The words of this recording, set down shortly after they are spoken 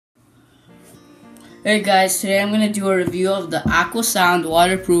Hey guys, today I'm going to do a review of the Aqua Sound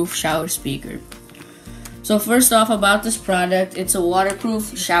waterproof shower speaker. So first off, about this product, it's a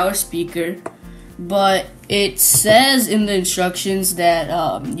waterproof shower speaker, but it says in the instructions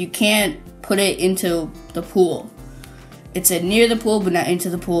that you can't put it into the pool. It said near the pool, but not into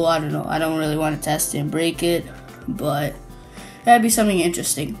the pool. I don't know. I don't really want to test it and break it, but that'd be something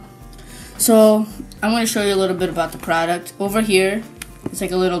interesting. So I'm going to show you a little bit about the product. Over here, it's like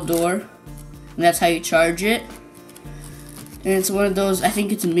a little door. And that's how you charge it. And it's one of those, I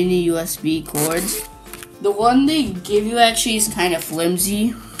think it's mini USB cords. The one they give you actually is kind of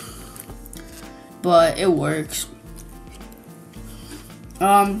flimsy, but it works.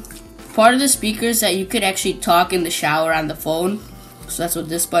 Part of the speaker is that you could actually talk in the shower on the phone. So that's what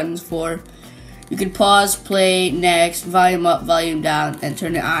this button's for. You can pause, play, next, volume up, volume down, and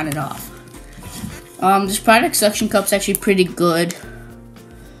turn it on and off. This product suction cup's actually pretty good.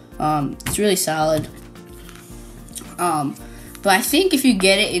 It's really solid. But I think if you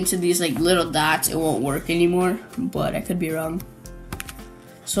get it into these like little dots, it won't work anymore, but I could be wrong.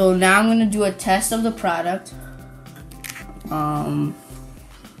 So now I'm gonna do a test of the product.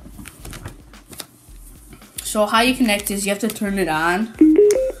 So how you connect is you have to turn it on.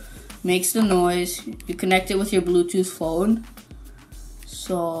 Makes the noise. You connect it with your Bluetooth phone.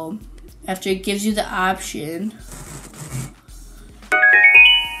 So after it gives you the option,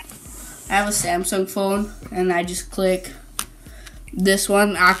 I have a Samsung phone, and I just click this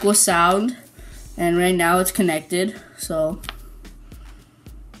one, Aqua Sound, and right now it's connected. So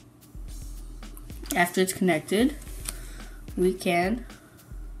after it's connected, we can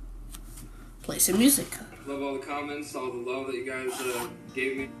play some music. Love all the comments, all the love that you guys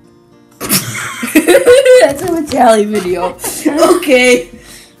gave me. That's a Metallica video. Okay.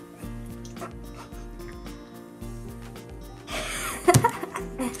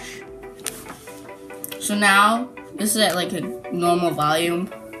 So now, this is at like a normal volume.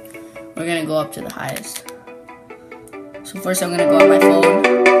 We're gonna go up to the highest. So first I'm gonna go on my phone.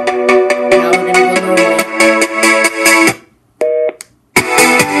 Now we're gonna go normal.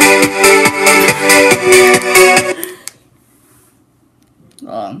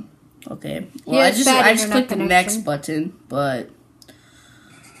 Okay. Well, I just clicked the next button, but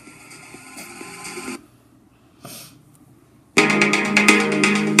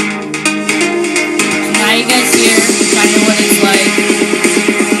now you guys hear kind of what it's like.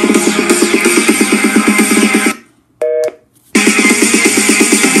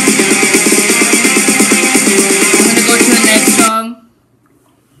 I'm gonna go to the next song.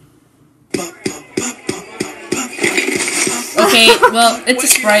 Okay, well, it's a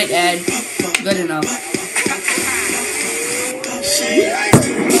Sprite ad. Good enough.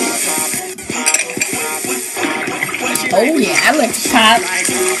 Oh yeah, I like to pop.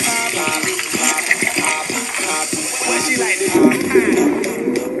 She likes to pop.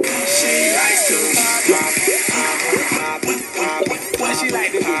 She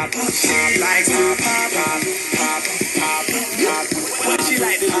likes to pop. She likes to pop. She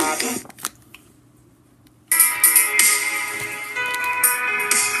likes to pop.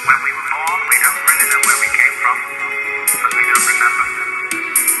 When we were born, we don't really know where we came from, but we don't remember.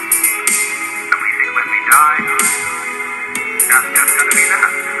 And we think when we die, that's just going to be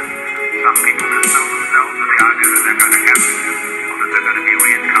that. Some people console themselves with the idea that they're going to heaven, or that they're going to be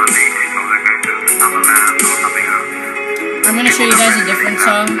reincarnated, or they're going to another land, or something else. I'm going to show you guys a different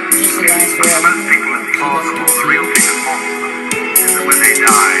song, just the last But for one. most people, it's plausible, the real thing is possible, is that when they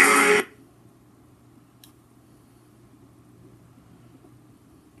die,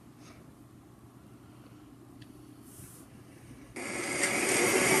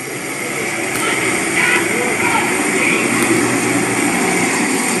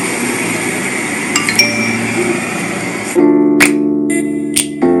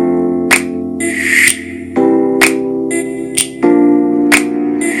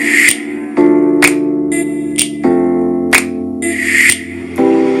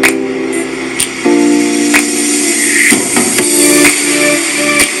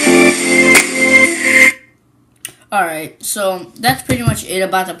 Alright, so that's pretty much it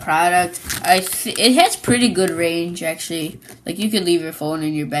about the product. It has pretty good range, actually. Like, you could leave your phone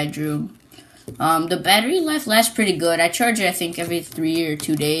in your bedroom. The battery life lasts pretty good. I charge it, I think, every 3 or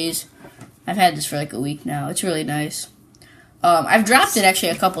 2 days. I've had this for like a week now. It's really nice. I've dropped it,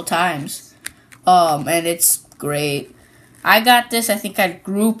 actually, a couple times. And it's great. I got this, I think, at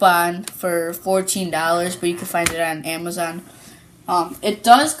Groupon for $14, but you can find it on Amazon. It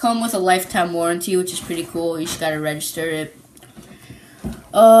does come with a lifetime warranty, which is pretty cool. You just gotta register it.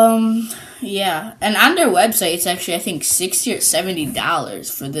 Yeah, and on their website, it's actually I think $60 or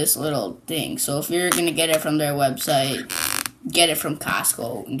 $70 for this little thing. So if you're gonna get it from their website, get it from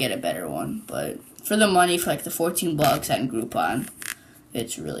Costco and get a better one. But for the money, for like the $14 on Groupon,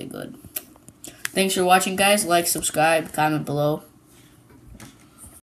 it's really good. Thanks for watching, guys. Like, subscribe, comment below.